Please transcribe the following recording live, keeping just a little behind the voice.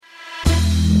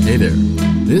Hey there,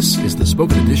 this is the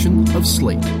spoken edition of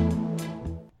Slate.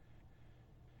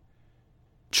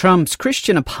 Trump's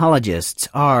Christian apologists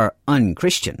are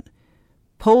unchristian.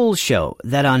 Polls show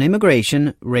that on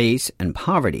immigration, race, and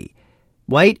poverty,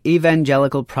 white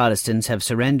evangelical Protestants have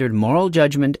surrendered moral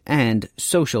judgment and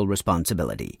social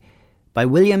responsibility. By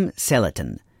William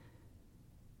Seleton.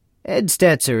 Ed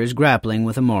Stetzer is grappling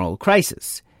with a moral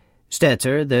crisis.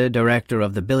 Stetzer, the director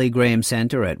of the Billy Graham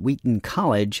Center at Wheaton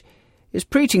College, is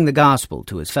preaching the gospel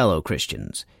to his fellow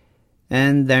Christians.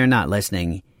 And they're not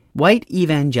listening. White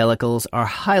evangelicals are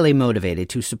highly motivated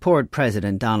to support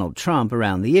President Donald Trump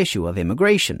around the issue of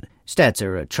immigration.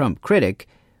 Stetzer, a Trump critic,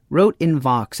 wrote in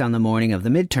Vox on the morning of the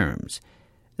midterms.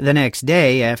 The next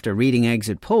day, after reading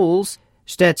exit polls,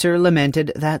 Stetzer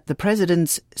lamented that the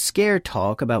president's scare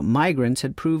talk about migrants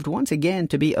had proved once again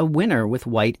to be a winner with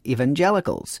white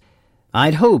evangelicals.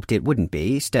 "I'd hoped it wouldn't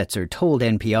be," Stetzer told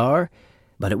NPR,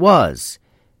 but it was.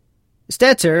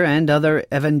 Stetzer and other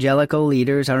evangelical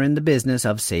leaders are in the business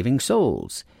of saving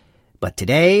souls. But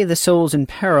today, the souls in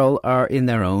peril are in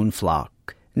their own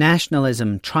flock.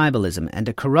 Nationalism, tribalism, and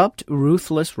a corrupt,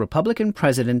 ruthless Republican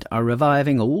president are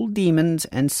reviving old demons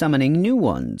and summoning new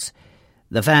ones.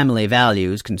 The family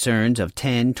values concerns of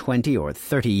 10, 20, or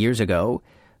 30 years ago,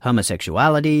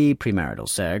 homosexuality, premarital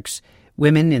sex,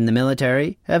 women in the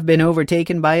military, have been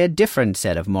overtaken by a different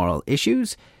set of moral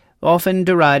issues, often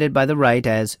derided by the right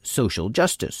as social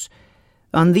justice.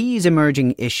 On these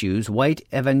emerging issues, white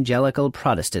evangelical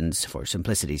Protestants, for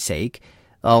simplicity's sake,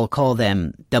 I'll call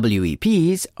them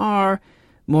WEPs, are,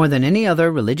 more than any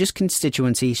other religious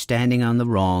constituency, standing on the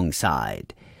wrong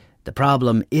side. The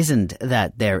problem isn't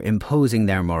that they're imposing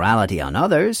their morality on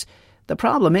others. The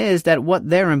problem is that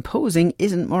what they're imposing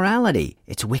isn't morality,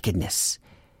 it's wickedness.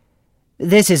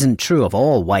 This isn't true of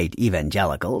all white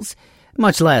evangelicals,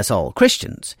 much less all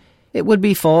Christians. It would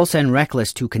be false and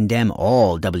reckless to condemn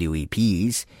all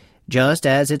WEPs, just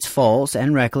as it's false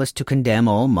and reckless to condemn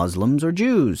all Muslims or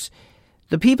Jews.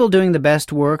 The people doing the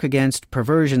best work against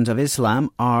perversions of Islam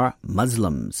are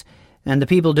Muslims, and the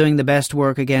people doing the best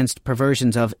work against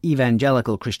perversions of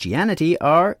evangelical Christianity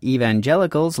are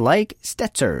evangelicals like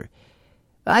Stetzer.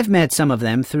 I've met some of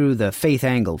them through the Faith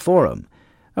Angle Forum,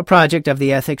 a project of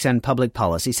the Ethics and Public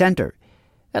Policy Center.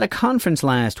 At a conference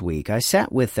last week, I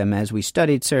sat with them as we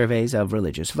studied surveys of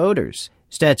religious voters.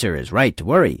 Stetzer is right to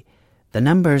worry. The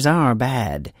numbers are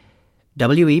bad.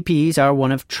 WEPs are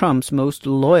one of Trump's most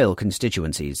loyal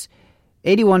constituencies.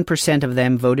 81% of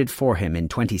them voted for him in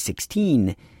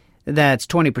 2016. That's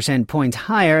 20% points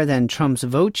higher than Trump's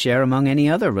vote share among any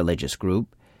other religious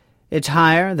group. It's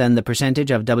higher than the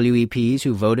percentage of WEPs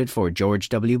who voted for George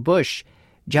W. Bush,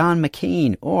 John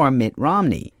McCain, or Mitt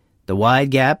Romney. The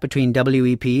wide gap between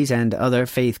WEPs and other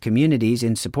faith communities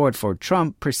in support for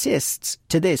Trump persists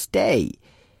to this day.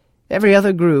 Every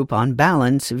other group, on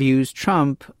balance, views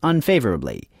Trump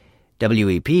unfavorably.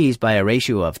 WEPs, by a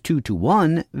ratio of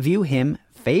 2-to-1, view him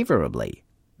favorably.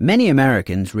 Many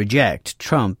Americans reject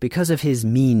Trump because of his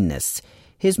meanness,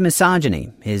 his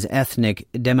misogyny, his ethnic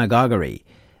demagoguery,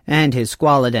 and his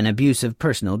squalid and abusive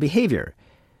personal behavior.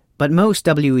 But most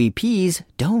WEPs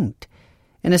don't.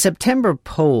 In a September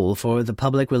poll for the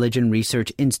Public Religion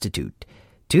Research Institute,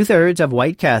 2/3 of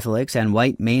white Catholics and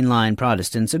white mainline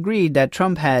Protestants agreed that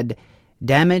Trump had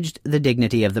damaged the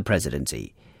dignity of the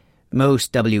presidency.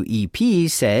 Most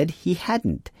WEPs said he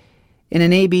hadn't. In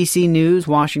an ABC News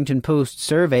Washington Post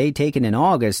survey taken in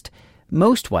August,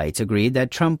 most whites agreed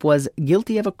that Trump was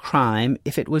guilty of a crime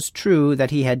if it was true that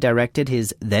he had directed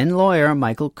his then-lawyer,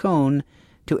 Michael Cohen,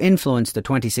 to influence the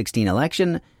 2016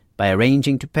 election by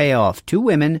arranging to pay off 2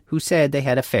 women who said they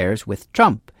had affairs with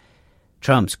Trump.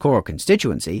 Trump's core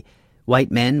constituency, white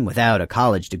men without a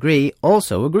college degree,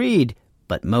 also agreed,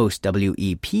 but most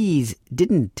WEPs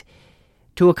didn't.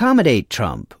 To accommodate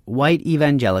Trump, white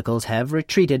evangelicals have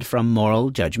retreated from moral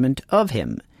judgment of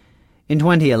him. In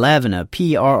 2011, a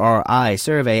PRRI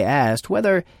survey asked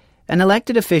whether an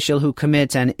elected official who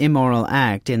commits an immoral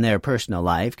act in their personal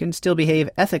life can still behave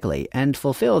ethically and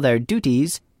fulfill their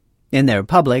duties in their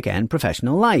public and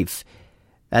professional life.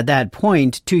 At that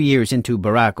point, 2 years into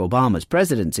Barack Obama's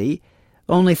presidency,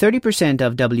 only 30%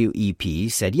 of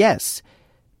WEPs said yes.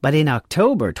 But in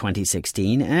October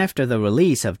 2016, after the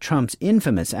release of Trump's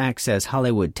infamous Access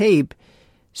Hollywood tape,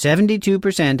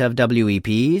 72% of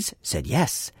WEPs said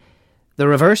yes. The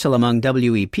reversal among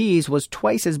WEPs was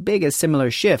twice as big as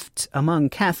similar shifts among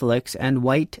Catholics and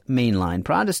white mainline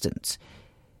Protestants.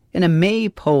 In a May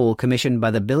poll commissioned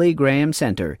by the Billy Graham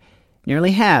Center,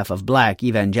 nearly half of black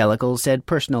evangelicals said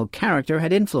personal character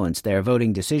had influenced their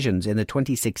voting decisions in the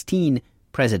 2016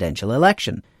 presidential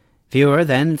election. Fewer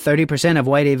than 30% of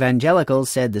white evangelicals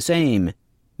said the same.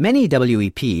 Many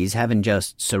WEPs haven't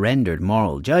just surrendered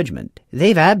moral judgment,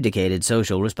 they've abdicated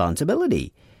social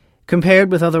responsibility.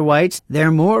 Compared with other whites, they're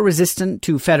more resistant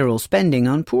to federal spending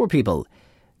on poor people.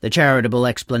 The charitable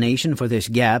explanation for this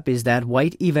gap is that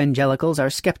white evangelicals are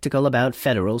skeptical about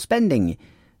federal spending,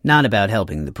 not about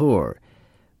helping the poor.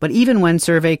 But even when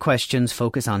survey questions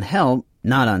focus on help,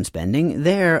 not on spending,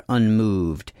 they're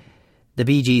unmoved. The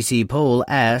BGC poll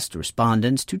asked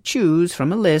respondents to choose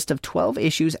from a list of 12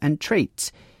 issues and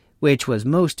traits, which was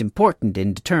most important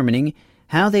in determining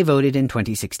how they voted in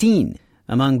 2016.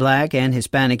 Among black and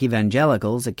Hispanic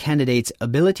evangelicals, a candidate's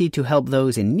ability to help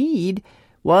those in need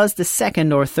was the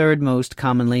second or third most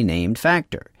commonly named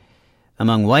factor.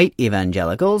 Among white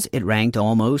evangelicals, it ranked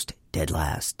almost dead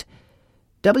last.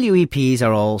 WEPs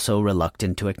are also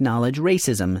reluctant to acknowledge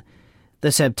racism.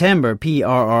 The September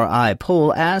PRRI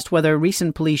poll asked whether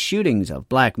recent police shootings of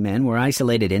black men were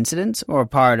isolated incidents or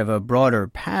part of a broader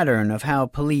pattern of how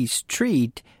police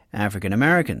treat African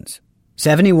Americans.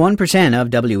 71% of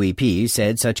WEPs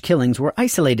said such killings were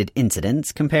isolated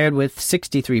incidents, compared with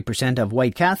 63% of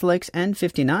white Catholics and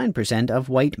 59% of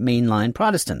white mainline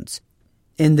Protestants.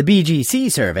 In the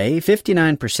BGC survey,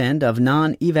 59% of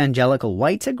non-evangelical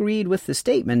whites agreed with the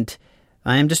statement,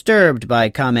 "I am disturbed by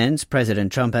comments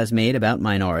President Trump has made about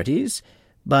minorities,"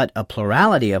 but a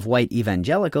plurality of white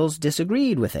evangelicals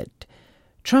disagreed with it.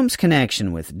 Trump's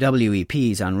connection with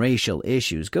WEPs on racial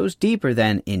issues goes deeper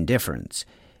than indifference.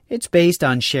 It's based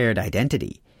on shared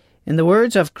identity. In the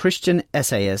words of Christian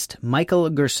essayist Michael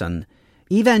Gerson,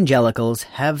 evangelicals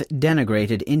have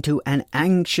degenerated into an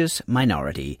anxious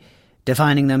minority,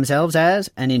 defining themselves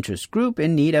as an interest group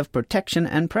in need of protection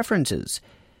and preferences.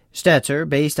 Stetzer,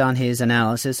 based on his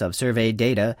analysis of survey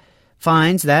data,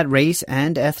 finds that race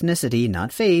and ethnicity,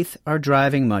 not faith, are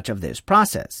driving much of this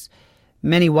process.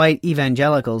 Many white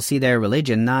evangelicals see their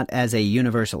religion not as a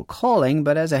universal calling,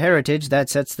 but as a heritage that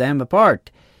sets them apart.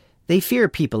 They fear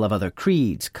people of other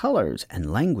creeds, colors,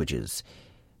 and languages.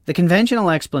 The conventional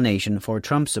explanation for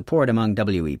Trump's support among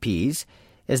WEPs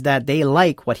is that they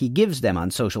like what he gives them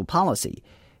on social policy: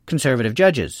 conservative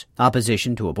judges,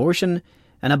 opposition to abortion,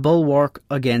 and a bulwark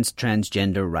against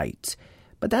transgender rights.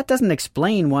 But that doesn't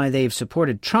explain why they've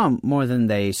supported Trump more than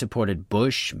they supported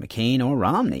Bush, McCain, or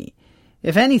Romney.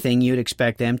 If anything, you'd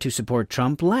expect them to support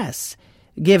Trump less,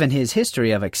 given his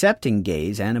history of accepting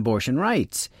gays and abortion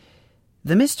rights.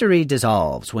 The mystery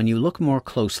dissolves when you look more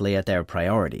closely at their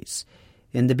priorities.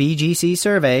 In the BGC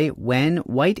survey, when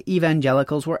white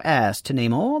evangelicals were asked to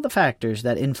name all the factors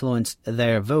that influenced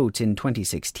their votes in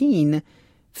 2016,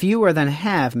 fewer than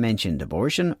half mentioned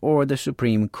abortion or the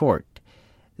Supreme Court.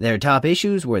 Their top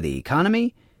issues were the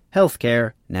economy, health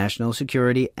care, national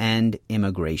security, and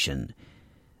immigration.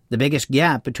 The biggest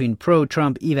gap between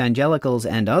pro-Trump evangelicals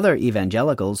and other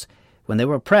evangelicals, when they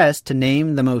were pressed to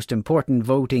name the most important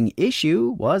voting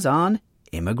issue, was on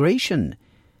immigration.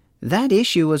 That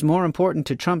issue was more important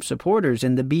to Trump supporters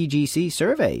in the BGC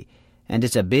survey, and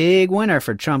it's a big winner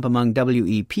for Trump among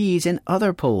WEPs in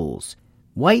other polls.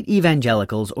 White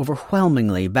evangelicals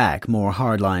overwhelmingly back more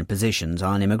hardline positions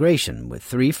on immigration, with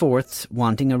 3/4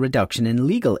 wanting a reduction in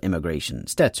legal immigration,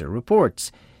 Stetzer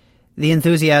reports. The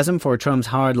enthusiasm for Trump's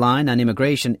hard line on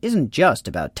immigration isn't just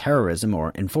about terrorism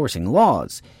or enforcing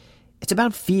laws. It's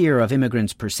about fear of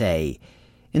immigrants per se.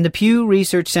 In the Pew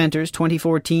Research Center's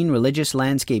 2014 Religious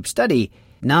Landscape Study,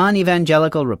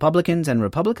 non-evangelical Republicans and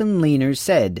Republican leaners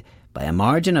said, by a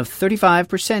margin of 35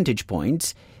 percentage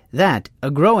points, that a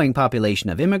growing population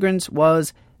of immigrants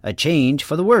was a change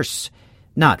for the worse,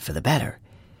 not for the better.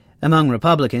 Among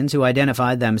Republicans who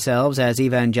identified themselves as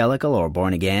evangelical or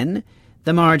born-again,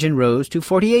 the margin rose to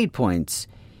 48 points.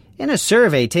 In a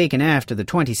survey taken after the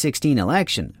 2016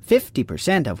 election,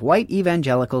 50% of white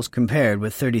evangelicals, compared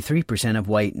with 33% of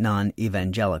white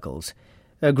non-evangelicals,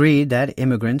 agreed that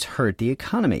immigrants hurt the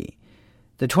economy.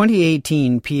 The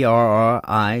 2018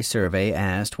 PRRI survey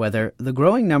asked whether the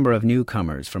growing number of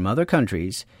newcomers from other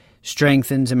countries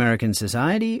strengthens American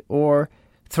society or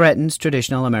threatens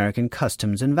traditional American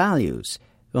customs and values.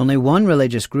 Only one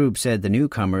religious group said the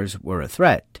newcomers were a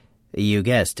threat. You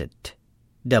guessed it,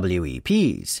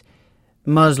 WEPs.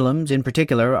 Muslims, in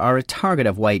particular, are a target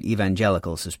of white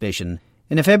evangelical suspicion.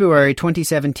 In a February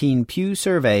 2017 Pew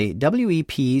survey,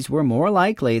 WEPs were more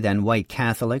likely than white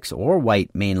Catholics or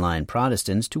white mainline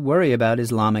Protestants to worry about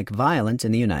Islamic violence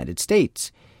in the United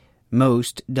States.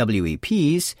 Most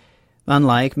WEPs,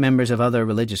 unlike members of other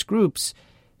religious groups,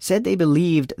 said they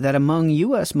believed that among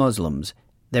U.S. Muslims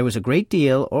there was a great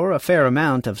deal or a fair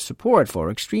amount of support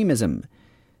for extremism.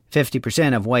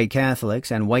 50% of white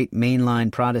Catholics and white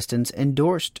mainline Protestants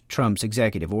endorsed Trump's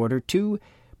executive order to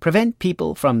prevent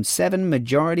people from 7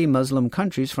 majority Muslim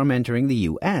countries from entering the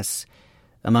U.S.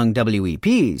 Among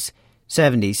WEPs,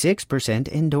 76%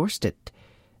 endorsed it.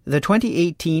 The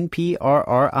 2018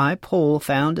 PRRI poll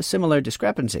found a similar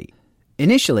discrepancy.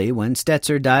 Initially, when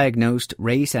Stetzer diagnosed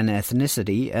race and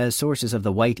ethnicity as sources of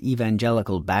the white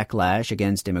evangelical backlash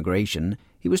against immigration,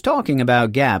 he was talking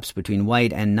about gaps between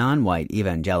white and non-white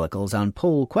evangelicals on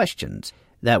poll questions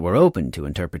that were open to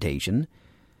interpretation.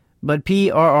 But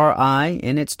PRRI,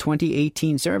 in its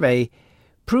 2018 survey,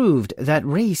 proved that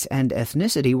race and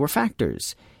ethnicity were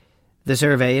factors. The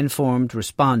survey informed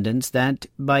respondents that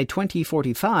by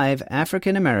 2045,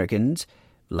 African Americans,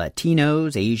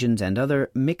 Latinos, Asians, and other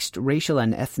mixed racial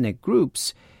and ethnic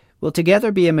groups will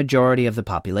together be a majority of the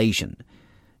population.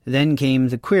 Then came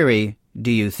the query,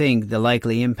 do you think the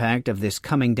likely impact of this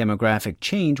coming demographic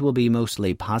change will be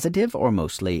mostly positive or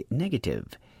mostly negative?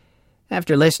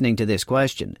 After listening to this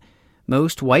question,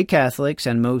 most white Catholics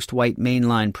and most white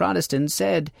mainline Protestants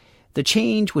said the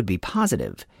change would be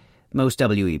positive. Most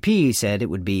WEPs said it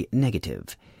would be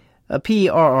negative. A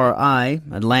PRRI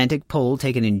Atlantic poll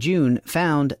taken in June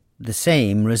found the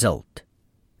same result.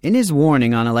 In his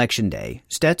warning on Election Day,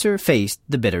 Stetzer faced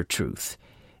the bitter truth.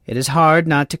 It is hard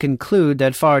not to conclude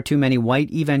that far too many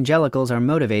white evangelicals are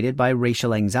motivated by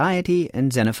racial anxiety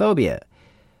and xenophobia.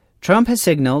 Trump has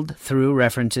signaled, through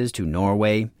references to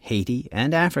Norway, Haiti,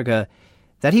 and Africa,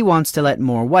 that he wants to let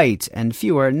more whites and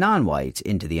fewer non-whites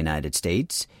into the United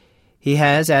States. He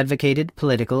has advocated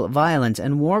political violence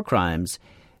and war crimes,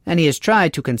 and he has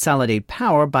tried to consolidate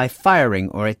power by firing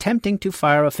or attempting to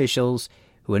fire officials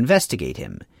who investigate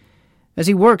him. As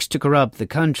he works to corrupt the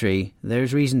country,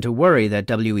 there's reason to worry that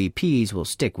WEPs will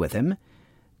stick with him.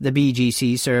 The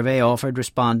BGC survey offered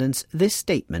respondents this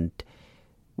statement: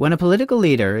 when a political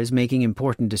leader is making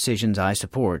important decisions I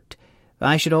support,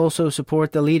 I should also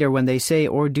support the leader when they say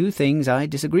or do things I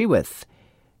disagree with.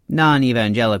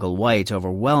 Non-evangelical whites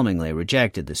overwhelmingly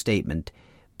rejected the statement,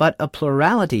 but a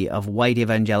plurality of white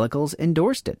evangelicals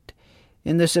endorsed it.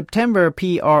 In the September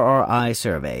PRRI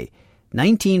survey,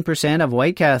 19% of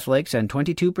white Catholics and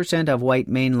 22% of white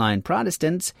mainline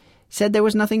Protestants said there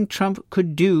was nothing Trump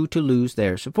could do to lose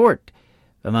their support.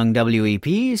 Among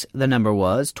WEPs, the number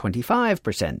was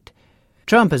 25%.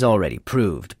 Trump has already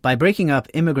proved, by breaking up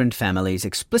immigrant families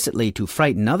explicitly to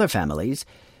frighten other families,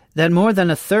 that more than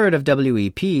a third of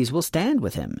WEPs will stand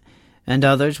with him, and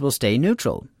others will stay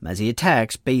neutral as he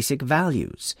attacks basic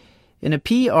values. In a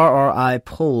PRRI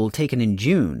poll taken in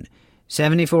June,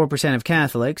 74% of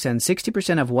Catholics and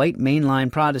 60% of white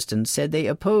mainline Protestants said they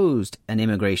opposed an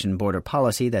immigration border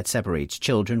policy that separates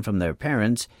children from their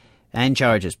parents and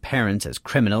charges parents as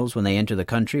criminals when they enter the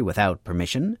country without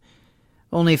permission.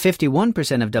 Only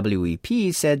 51% of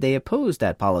WEPs said they opposed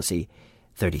that policy.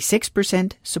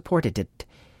 36% supported it.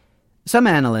 Some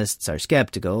analysts are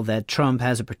skeptical that Trump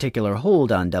has a particular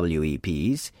hold on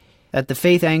WEPs. At the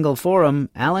Faith Angle Forum,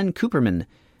 Alan Cooperman,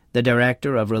 the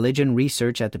director of religion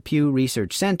research at the Pew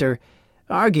Research Center,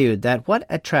 argued that what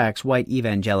attracts white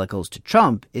evangelicals to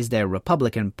Trump is their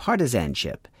Republican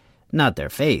partisanship, not their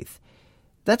faith.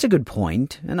 That's a good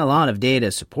point, and a lot of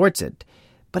data supports it,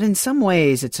 but in some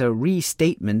ways it's a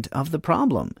restatement of the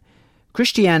problem.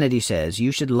 Christianity says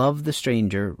you should love the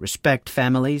stranger, respect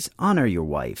families, honor your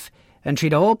wife, and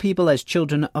treat all people as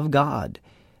children of God.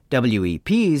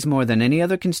 WEPs, more than any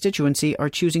other constituency, are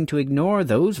choosing to ignore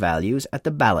those values at the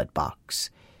ballot box.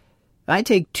 I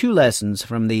take 2 lessons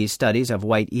from these studies of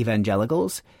white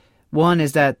evangelicals. One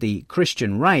is that the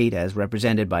Christian right, as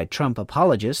represented by Trump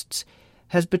apologists,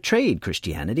 has betrayed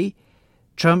Christianity.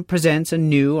 Trump presents a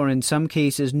new, or in some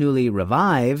cases newly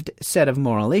revived, set of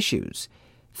moral issues: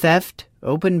 theft,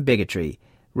 open bigotry,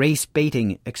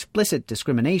 race-baiting, explicit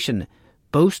discrimination,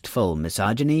 boastful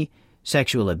misogyny,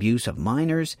 sexual abuse of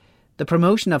minors, the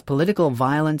promotion of political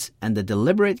violence, and the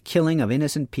deliberate killing of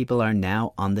innocent people are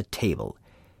now on the table.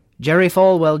 Jerry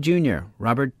Falwell Jr.,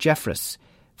 Robert Jeffress,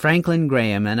 Franklin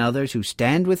Graham, and others who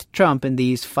stand with Trump in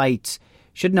these fights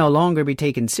should no longer be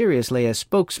taken seriously as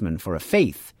spokesmen for a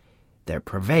faith. They're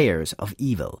purveyors of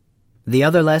evil. The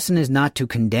other lesson is not to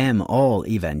condemn all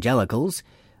evangelicals.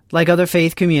 Like other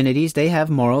faith communities, they have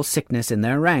moral sickness in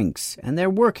their ranks, and they're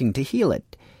working to heal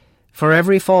it. For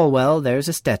every Falwell, there's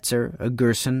a Stetzer, a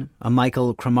Gerson, a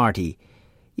Michael Cromartie.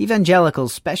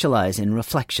 Evangelicals specialize in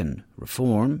reflection,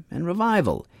 reform, and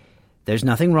revival. There's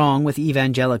nothing wrong with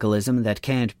evangelicalism that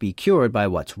can't be cured by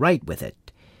what's right with it.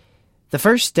 The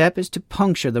first step is to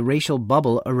puncture the racial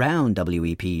bubble around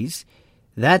WEPs.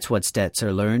 That's what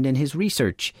Stetzer learned in his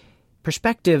research.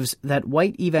 Perspectives that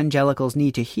white evangelicals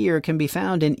need to hear can be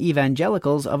found in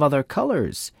evangelicals of other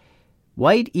colors.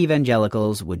 White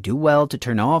evangelicals would do well to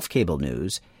turn off cable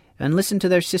news and listen to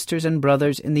their sisters and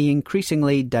brothers in the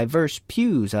increasingly diverse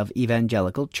pews of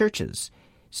evangelical churches,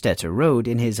 Stetzer wrote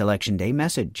in his Election Day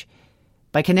message.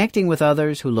 By connecting with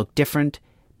others who look different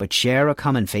but share a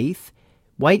common faith,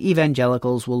 white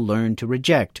evangelicals will learn to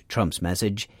reject Trump's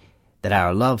message that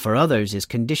our love for others is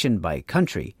conditioned by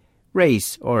country,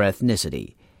 race, or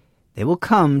ethnicity. They will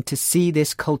come to see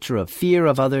this culture of fear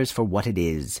of others for what it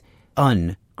is,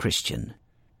 unchristian.